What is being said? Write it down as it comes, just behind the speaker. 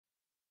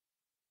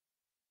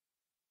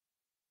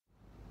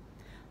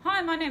Hi,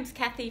 my name's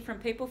Kathy from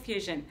People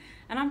Fusion,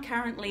 and I'm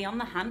currently on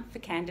the hunt for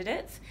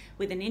candidates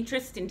with an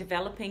interest in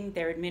developing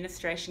their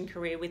administration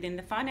career within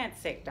the finance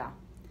sector.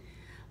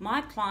 My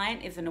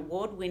client is an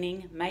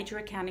award-winning major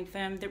accounting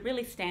firm that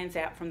really stands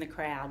out from the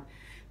crowd.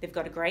 They've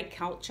got a great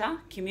culture,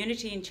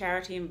 community and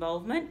charity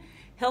involvement,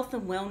 health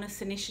and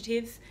wellness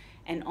initiatives,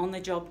 and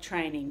on-the-job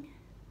training.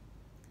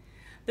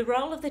 The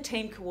role of the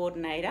team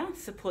coordinator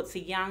supports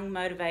a young,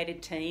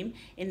 motivated team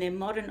in their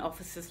modern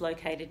offices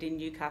located in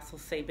Newcastle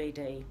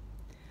CBD.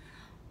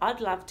 I'd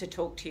love to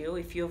talk to you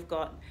if you've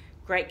got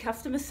great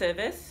customer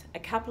service, a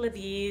couple of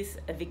years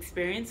of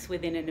experience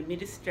within an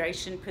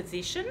administration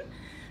position,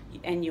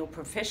 and you're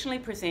professionally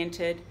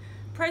presented,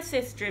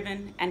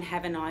 process-driven, and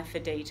have an eye for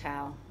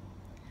detail.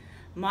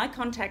 My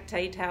contact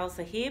details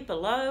are here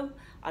below.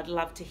 I'd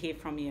love to hear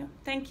from you.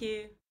 Thank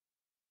you.